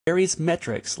various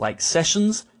metrics like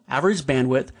sessions, average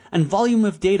bandwidth, and volume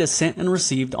of data sent and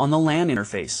received on the LAN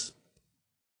interface.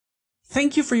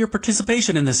 Thank you for your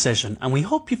participation in this session, and we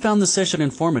hope you found the session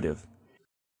informative.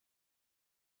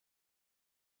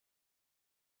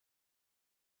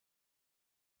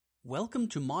 Welcome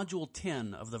to Module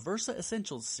 10 of the Versa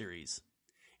Essentials series.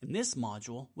 In this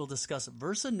module, we'll discuss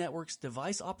Versa Network's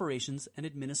device operations and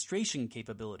administration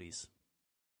capabilities.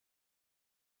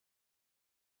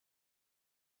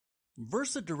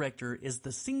 Versa Director is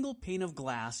the single pane of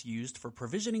glass used for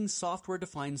provisioning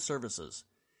software-defined services.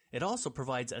 It also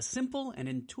provides a simple and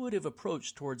intuitive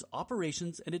approach towards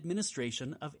operations and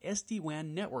administration of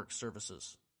SD-WAN network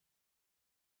services.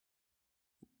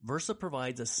 Versa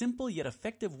provides a simple yet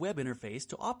effective web interface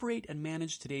to operate and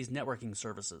manage today's networking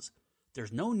services.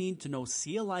 There's no need to know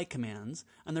CLI commands,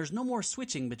 and there's no more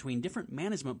switching between different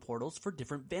management portals for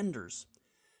different vendors.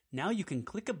 Now you can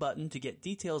click a button to get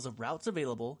details of routes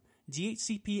available,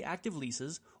 DHCP active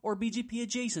leases, or BGP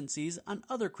adjacencies, and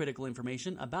other critical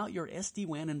information about your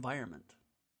SD-WAN environment.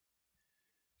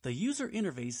 The user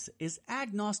interface is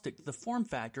agnostic to the form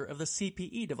factor of the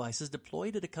CPE devices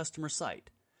deployed at a customer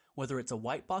site. Whether it's a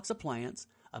white box appliance,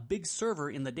 a big server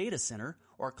in the data center,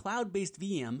 or a cloud-based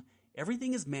VM,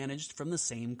 everything is managed from the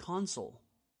same console.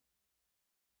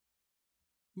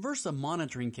 Versa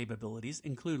monitoring capabilities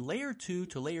include Layer 2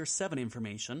 to Layer 7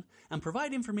 information and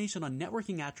provide information on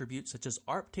networking attributes such as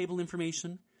ARP table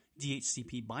information,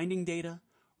 DHCP binding data,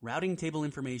 routing table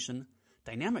information,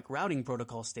 dynamic routing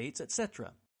protocol states,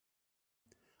 etc.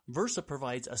 Versa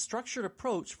provides a structured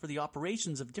approach for the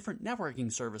operations of different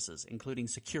networking services, including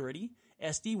security,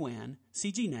 SD-WAN,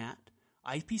 CGNAT,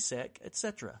 IPsec,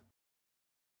 etc.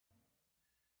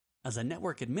 As a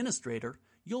network administrator,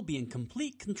 you'll be in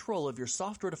complete control of your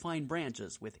software-defined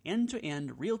branches with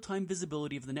end-to-end real-time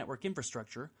visibility of the network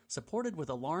infrastructure, supported with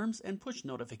alarms and push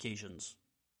notifications.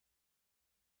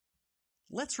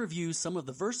 Let's review some of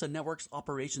the Versa Network's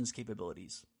operations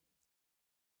capabilities.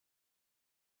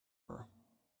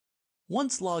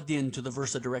 Once logged in to the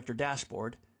Versa Director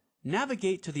dashboard,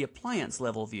 navigate to the Appliance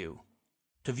level view.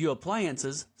 To view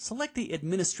appliances, select the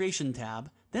Administration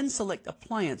tab, then select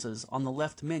Appliances on the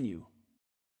left menu.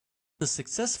 The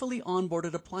successfully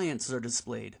onboarded appliances are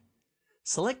displayed.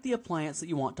 Select the appliance that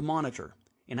you want to monitor.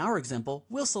 In our example,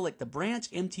 we'll select the Branch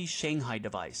MT Shanghai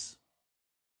device.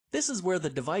 This is where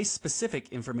the device-specific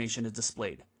information is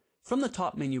displayed. From the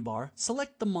top menu bar,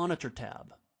 select the Monitor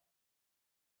tab.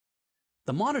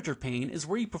 The Monitor pane is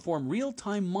where you perform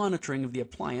real-time monitoring of the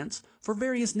appliance for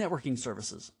various networking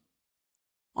services.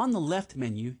 On the left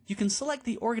menu, you can select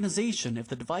the organization if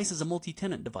the device is a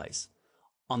multi-tenant device.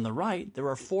 On the right, there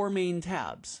are four main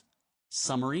tabs: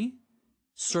 Summary,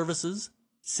 Services,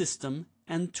 System,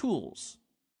 and Tools.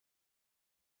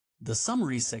 The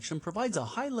Summary section provides a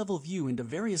high-level view into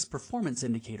various performance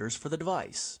indicators for the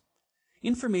device.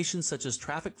 Information such as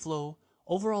traffic flow,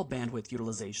 overall bandwidth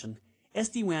utilization,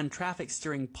 SD-WAN traffic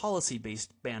steering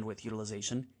policy-based bandwidth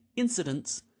utilization,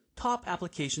 incidents, top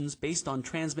applications based on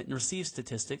transmit and receive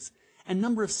statistics, and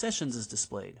number of sessions is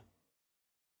displayed.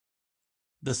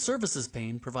 The Services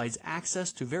pane provides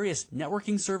access to various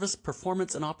networking service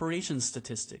performance and operations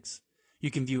statistics.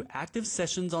 You can view active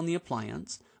sessions on the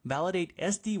appliance, validate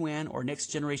SD-WAN or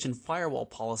next-generation firewall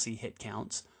policy hit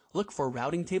counts, look for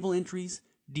routing table entries,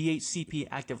 DHCP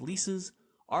active leases,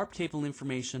 ARP table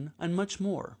information, and much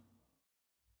more.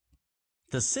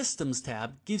 The Systems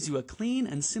tab gives you a clean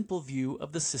and simple view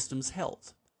of the system's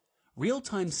health.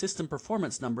 Real-time system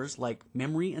performance numbers like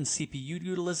memory and CPU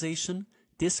utilization,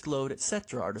 disk load,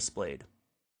 etc. are displayed.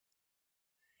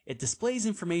 It displays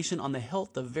information on the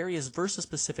health of various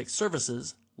Versa-specific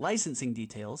services, licensing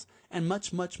details, and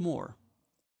much more.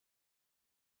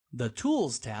 The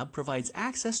Tools tab provides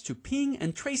access to ping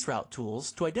and traceroute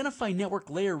tools to identify network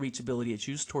layer reachability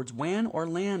issues towards WAN or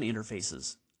LAN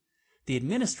interfaces. The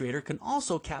administrator can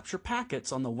also capture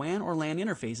packets on the WAN or LAN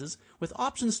interfaces with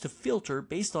options to filter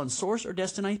based on source or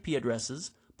destination IP addresses,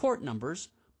 port numbers,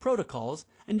 protocols,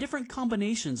 and different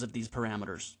combinations of these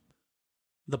parameters.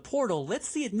 The portal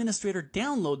lets the administrator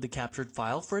download the captured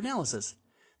file for analysis.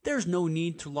 There's no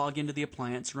need to log into the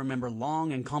appliance and remember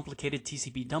long and complicated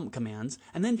TCP dump commands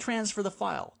and then transfer the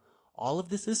file. All of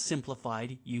this is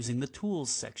simplified using the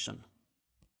Tools section.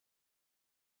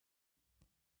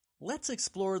 Let's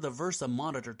explore the Versa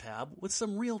Monitor tab with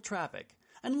some real traffic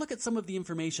and look at some of the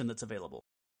information that's available.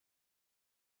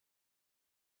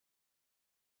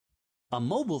 A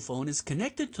mobile phone is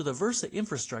connected to the Versa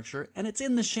infrastructure and it's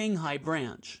in the Shanghai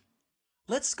branch.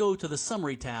 Let's go to the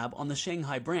Summary tab on the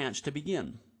Shanghai branch to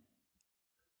begin.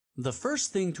 The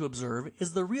first thing to observe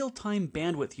is the real-time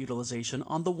bandwidth utilization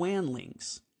on the WAN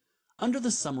links. Under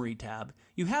the Summary tab,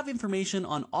 you have information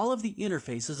on all of the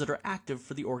interfaces that are active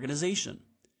for the organization.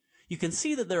 You can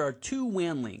see that there are two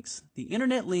WAN links, the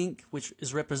Internet link, which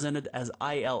is represented as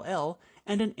ILL,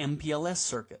 and an MPLS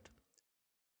circuit.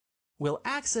 We'll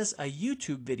access a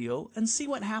YouTube video and see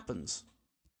what happens.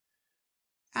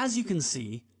 As you can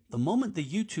see, the moment the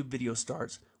YouTube video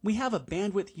starts, we have a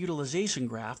bandwidth utilization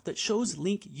graph that shows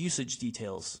link usage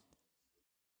details.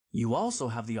 You also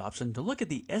have the option to look at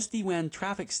the SD-WAN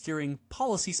traffic steering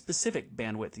policy-specific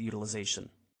bandwidth utilization.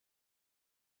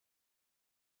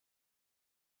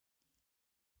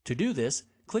 To do this,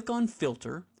 click on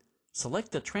Filter,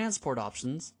 select the transport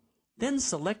options, then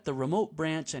select the remote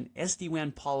branch and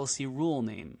SD-WAN policy rule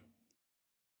name.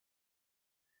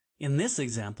 In this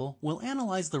example, we'll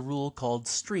analyze the rule called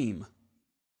Stream.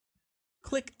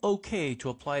 Click OK to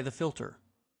apply the filter.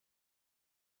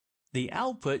 The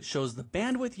output shows the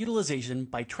bandwidth utilization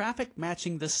by traffic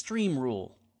matching the stream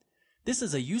rule. This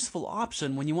is a useful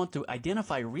option when you want to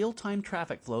identify real-time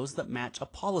traffic flows that match a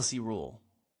policy rule.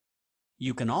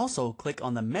 You can also click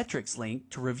on the metrics link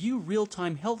to review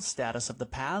real-time health status of the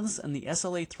paths and the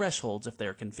SLA thresholds if they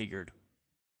are configured.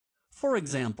 For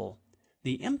example,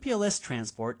 the MPLS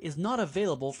transport is not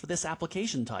available for this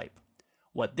application type.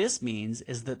 What this means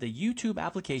is that the YouTube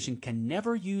application can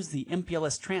never use the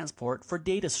MPLS transport for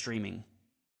data streaming.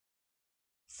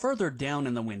 Further down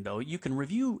in the window, you can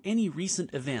review any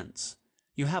recent events.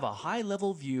 You have a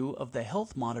high-level view of the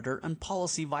health monitor and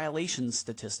policy violations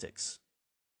statistics.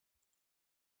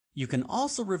 You can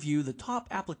also review the top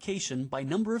application by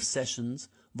number of sessions,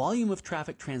 volume of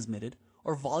traffic transmitted,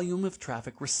 or volume of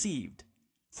traffic received.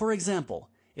 For example,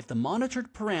 if the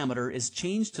monitored parameter is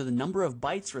changed to the number of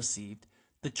bytes received,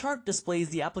 the chart displays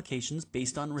the applications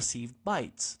based on received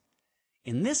bytes.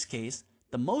 In this case,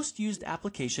 the most used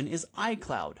application is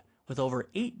iCloud, with over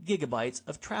 8 GB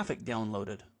of traffic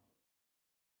downloaded.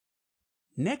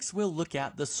 Next, we'll look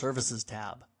at the Services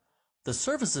tab. The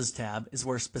Services tab is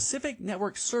where specific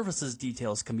network services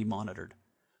details can be monitored.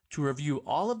 To review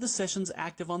all of the sessions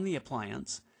active on the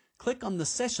appliance, click on the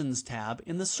Sessions tab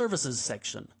in the Services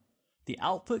section. The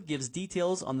output gives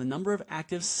details on the number of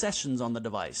active sessions on the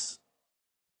device.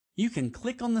 You can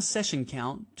click on the session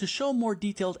count to show more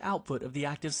detailed output of the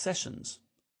active sessions.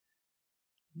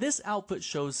 This output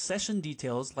shows session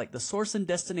details like the source and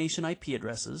destination IP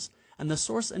addresses and the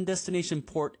source and destination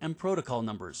port and protocol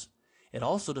numbers. It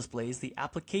also displays the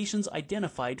applications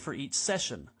identified for each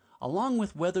session, along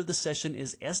with whether the session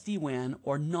is SD-WAN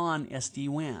or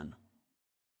non-SD-WAN.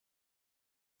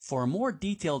 For a more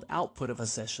detailed output of a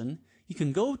session, you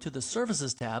can go to the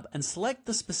Services tab and select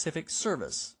the specific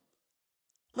service.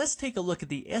 Let's take a look at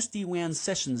the SD-WAN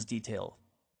sessions detail.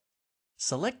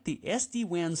 Select the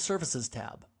SD-WAN Services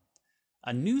tab.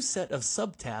 A new set of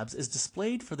sub-tabs is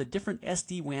displayed for the different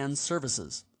SD-WAN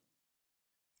services.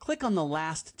 Click on the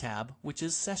last tab, which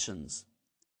is Sessions.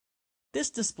 This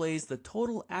displays the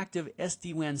total active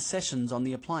SD-WAN sessions on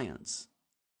the appliance.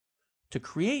 To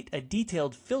create a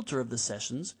detailed filter of the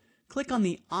sessions, click on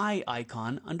the eye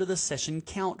icon under the Session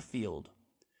Count field.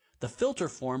 The filter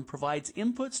form provides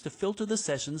inputs to filter the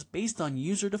sessions based on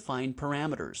user-defined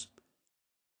parameters.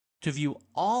 To view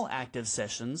all active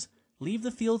sessions, leave the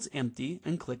fields empty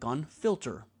and click on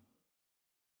Filter.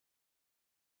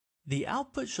 The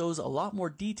output shows a lot more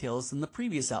details than the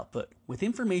previous output, with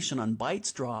information on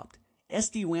bytes dropped,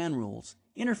 SD-WAN rules,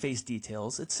 interface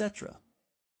details, etc.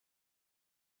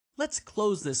 Let's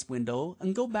close this window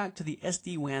and go back to the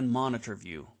SD-WAN monitor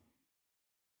view.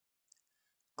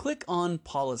 Click on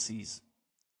Policies.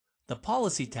 The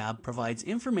Policy tab provides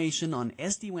information on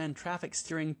SD-WAN traffic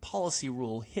steering policy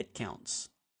rule hit counts,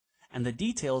 and the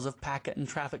details of packet and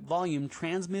traffic volume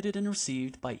transmitted and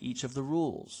received by each of the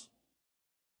rules.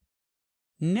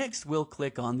 Next, we'll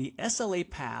click on the SLA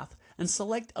path and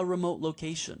select a remote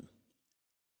location.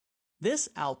 This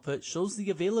output shows the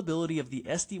availability of the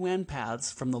SD-WAN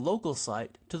paths from the local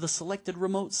site to the selected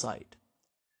remote site.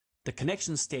 The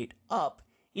connection state up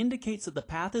indicates that the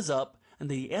path is up and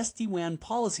the SD-WAN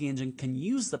policy engine can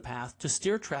use the path to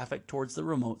steer traffic towards the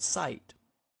remote site.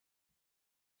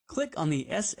 Click on the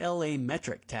SLA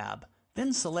Metric tab,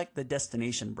 then select the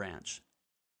destination branch.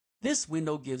 This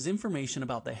window gives information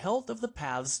about the health of the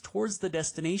paths towards the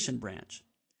destination branch.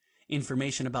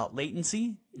 Information about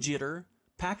latency, jitter,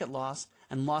 packet loss,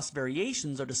 and loss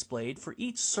variations are displayed for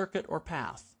each circuit or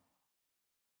path.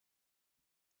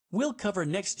 We'll cover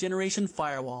next-generation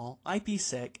firewall,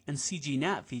 IPsec, and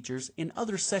CGNAT features in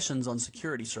other sessions on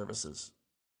security services.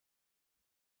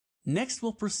 Next,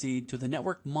 we'll proceed to the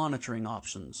network monitoring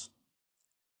options.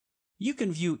 You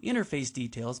can view interface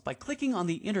details by clicking on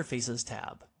the Interfaces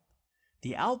tab.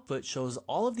 The output shows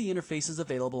all of the interfaces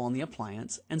available on the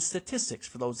appliance and statistics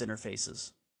for those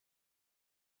interfaces.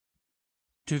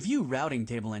 To view routing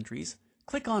table entries,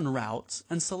 click on Routes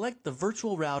and select the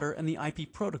virtual router and the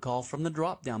IP protocol from the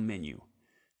drop-down menu.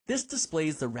 This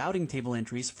displays the routing table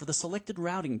entries for the selected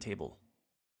routing table.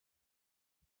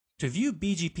 To view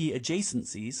BGP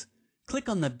adjacencies, click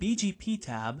on the BGP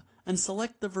tab and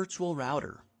select the virtual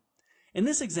router. In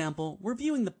this example, we're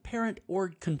viewing the parent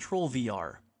org control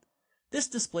VR. This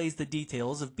displays the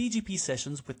details of BGP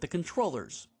sessions with the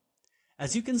controllers.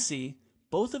 As you can see,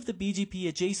 both of the BGP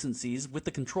adjacencies with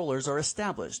the controllers are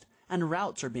established and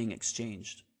routes are being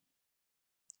exchanged.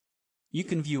 You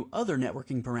can view other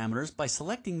networking parameters by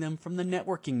selecting them from the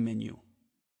networking menu.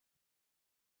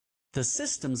 The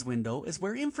Systems window is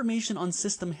where information on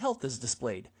system health is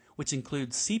displayed, which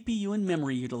includes CPU and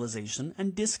memory utilization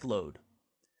and disk load.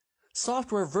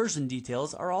 Software version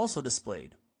details are also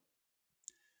displayed.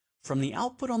 From the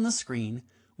output on the screen,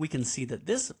 we can see that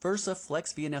this Versa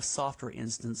FlexVNF software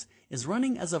instance is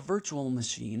running as a virtual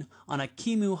machine on a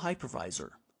𝐃𝐎𝐍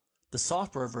hypervisor. The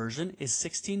software version is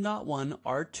 16.1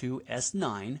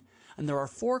 R2S9, and there are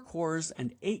 4 cores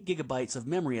and 8 GB of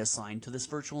memory assigned to this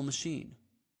virtual machine.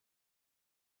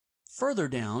 Further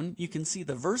down, you can see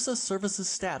the Versa services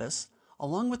status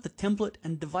along with the template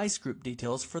and device group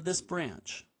details for this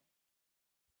branch.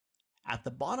 At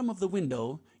the bottom of the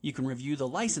window, you can review the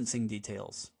licensing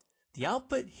details. The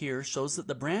output here shows that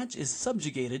the branch is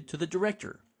subjugated to the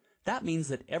director. That means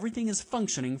that everything is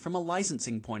functioning from a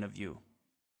licensing point of view.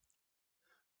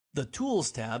 The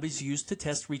Tools tab is used to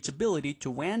test reachability to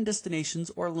WAN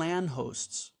destinations or LAN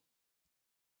hosts.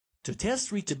 To test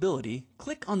reachability,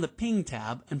 click on the Ping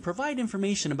tab and provide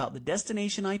information about the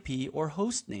destination IP or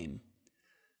host name.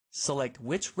 Select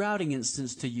which routing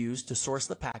instance to use to source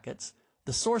the packets,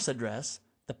 the source address,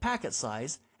 the packet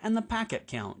size, and the packet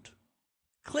count.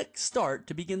 Click Start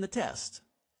to begin the test.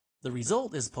 The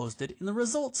result is posted in the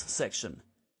Results section.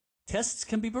 Tests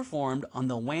can be performed on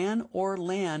the WAN or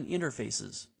LAN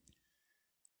interfaces.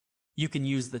 You can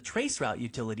use the traceroute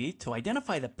utility to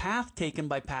identify the path taken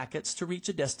by packets to reach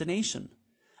a destination.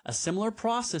 A similar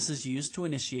process is used to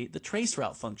initiate the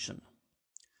traceroute function.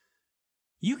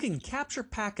 You can capture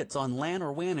packets on LAN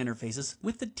or WAN interfaces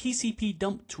with the TCP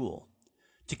dump tool.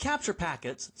 To capture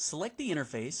packets, select the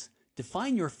interface,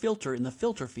 define your filter in the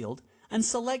filter field, and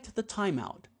select the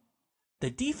timeout. The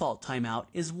default timeout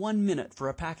is 1 minute for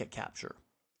a packet capture.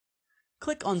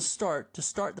 Click on Start to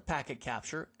start the packet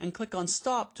capture and click on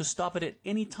Stop to stop it at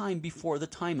any time before the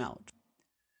timeout.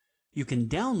 You can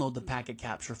download the packet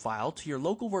capture file to your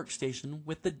local workstation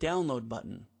with the Download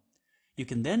button. You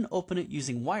can then open it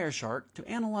using Wireshark to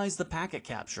analyze the packet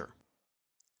capture.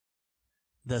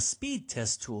 The Speed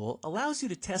Test tool allows you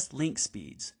to test link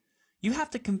speeds. You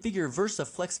have to configure Versa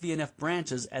FlexVNF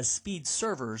branches as speed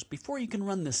servers before you can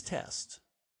run this test.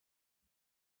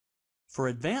 For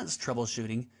advanced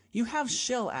troubleshooting, you have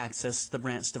shell access to the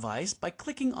branch device by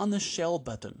clicking on the Shell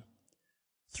button.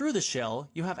 Through the shell,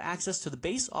 you have access to the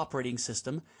base operating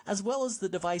system as well as the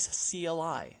device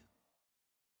CLI.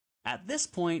 At this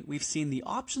point, we've seen the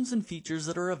options and features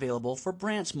that are available for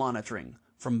branch monitoring,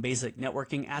 from basic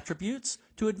networking attributes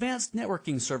to advanced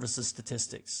networking services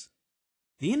statistics.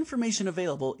 The information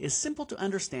available is simple to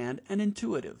understand and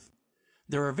intuitive.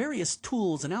 There are various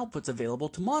tools and outputs available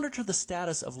to monitor the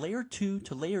status of Layer 2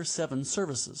 to Layer 7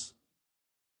 services.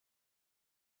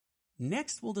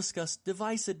 Next, we'll discuss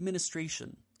device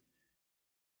administration.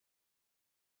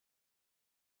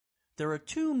 There are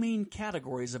 2 main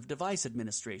categories of device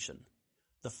administration.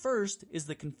 The first is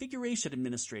the configuration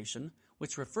administration,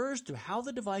 which refers to how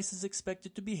the device is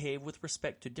expected to behave with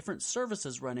respect to different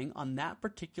services running on that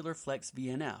particular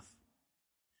FlexVNF.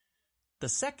 The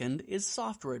second is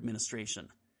software administration.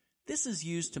 This is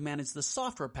used to manage the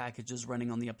software packages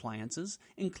running on the appliances,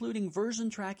 including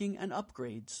version tracking and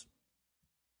upgrades.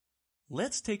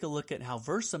 Let's take a look at how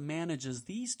Versa manages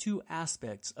these 2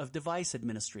 aspects of device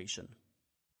administration.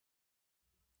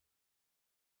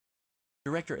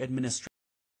 Director Administration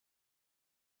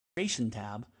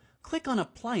tab, click on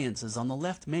Appliances on the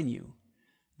left menu.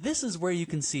 This is where you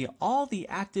can see all the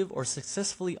active or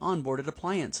successfully onboarded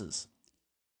appliances.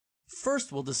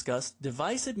 First, we'll discuss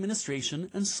device administration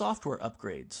and software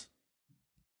upgrades.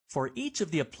 For each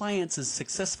of the appliances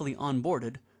successfully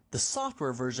onboarded, the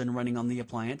software version running on the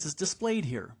appliance is displayed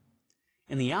here.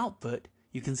 In the output,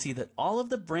 you can see that all of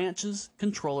the branches,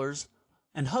 controllers,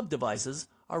 and hub devices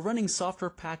are running software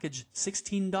package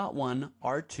 16.1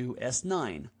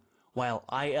 R2S9, while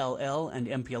ILL and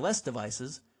MPLS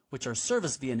devices, which are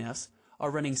service VNFs,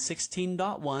 are running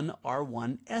 16.1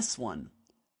 R1S1.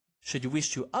 Should you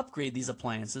wish to upgrade these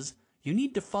appliances, you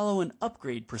need to follow an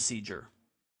upgrade procedure.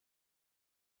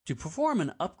 To perform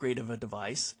an upgrade of a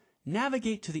device,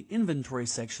 navigate to the Inventory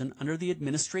section under the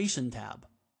Administration tab.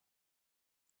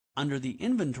 Under the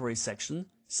Inventory section,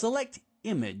 select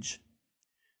Image.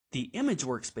 The Image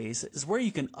workspace is where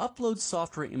you can upload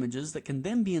software images that can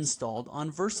then be installed on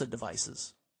Versa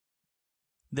devices.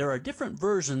 There are different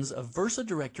versions of Versa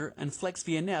Director and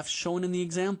𝐹lexVNF shown in the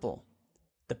example.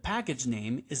 The package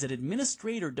name is an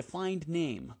administrator-defined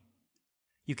name.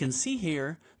 You can see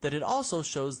here that it also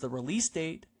shows the release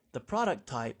date, the product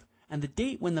type, and the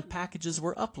date when the packages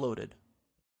were uploaded.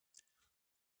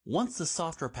 Once the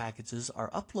software packages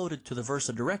are uploaded to the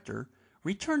Versa Director,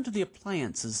 return to the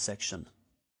Appliances section.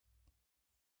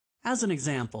 As an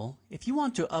example, if you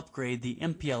want to upgrade the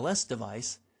MPLS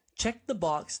device, check the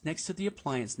box next to the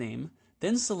appliance name,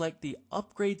 then select the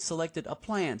Upgrade Selected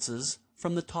Appliances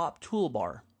from the top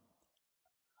toolbar.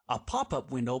 A pop-up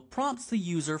window prompts the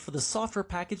user for the software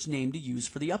package name to use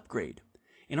for the upgrade.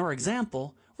 In our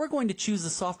example, we're going to choose the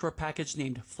software package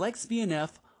named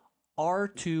𝐹lexVNF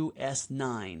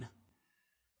R2S9.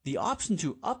 The option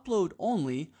to upload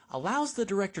only allows the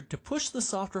director to push the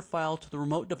software file to the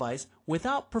remote device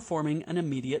without performing an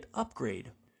immediate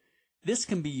upgrade. This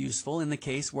can be useful in the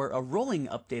case where a rolling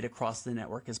update across the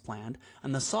network is planned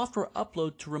and the software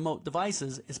upload to remote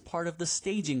devices is part of the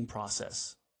staging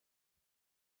process.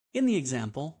 In the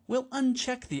example, we'll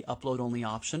uncheck the Upload Only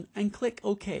option and click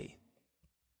OK.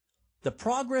 The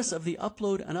progress of the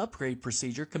upload and upgrade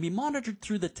procedure can be monitored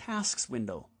through the Tasks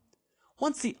window.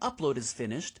 Once the upload is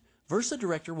finished, Versa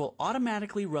Director will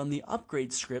automatically run the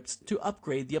upgrade scripts to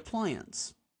upgrade the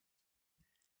appliance.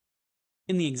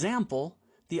 In the example,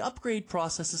 the upgrade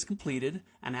process is completed,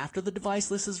 and after the device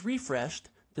list is refreshed,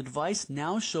 the device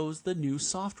now shows the new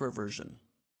software version.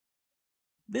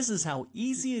 This is how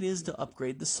easy it is to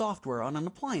upgrade the software on an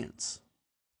appliance.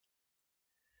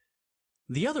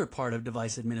 The other part of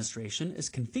device administration is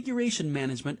configuration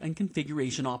management and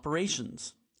configuration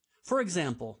operations. For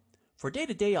example, for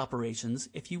day-to-day operations,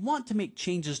 if you want to make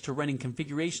changes to running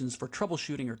configurations for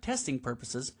troubleshooting or testing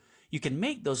purposes, you can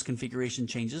make those configuration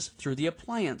changes through the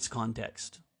appliance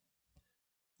context.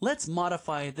 Let's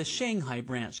modify the Shanghai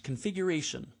branch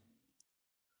configuration.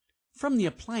 From the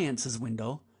Appliances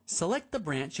window, select the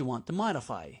branch you want to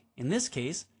modify, in this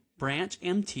case, branch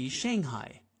MT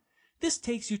Shanghai. This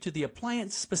takes you to the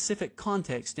appliance-specific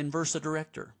context in Versa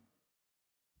Director.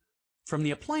 From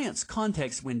the Appliance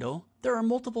Context window, there are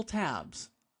multiple tabs.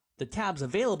 The tabs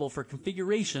available for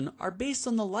configuration are based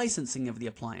on the licensing of the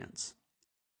appliance.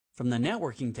 From the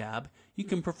Networking tab, you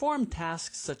can perform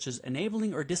tasks such as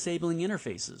enabling or disabling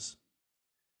interfaces.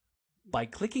 By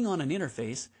clicking on an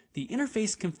interface, the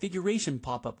Interface Configuration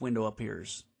pop-up window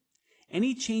appears.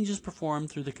 Any changes performed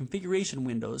through the configuration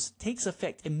windows takes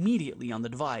effect immediately on the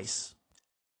device.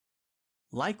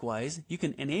 Likewise, you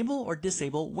can enable or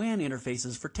disable WAN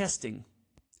interfaces for testing.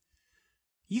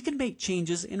 You can make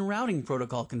changes in routing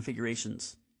protocol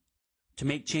configurations. To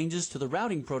make changes to the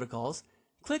routing protocols,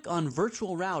 click on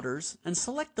Virtual Routers and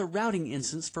select the routing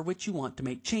instance for which you want to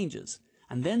make changes,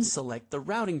 and then select the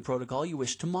routing protocol you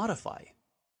wish to modify.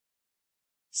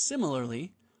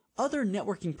 Similarly, other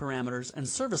networking parameters and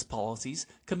service policies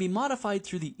can be modified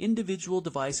through the individual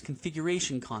device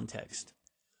configuration context.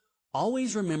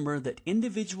 Always remember that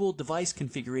individual device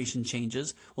configuration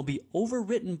changes will be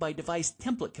overwritten by device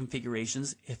template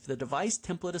configurations if the device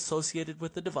template associated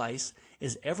with the device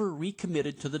is ever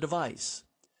recommitted to the device.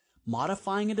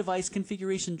 Modifying a device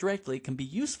configuration directly can be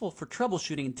useful for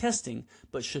troubleshooting and testing,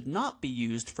 but should not be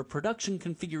used for production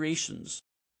configurations.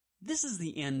 This is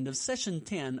the end of Session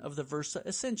 10 of the Versa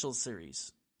Essentials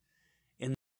series.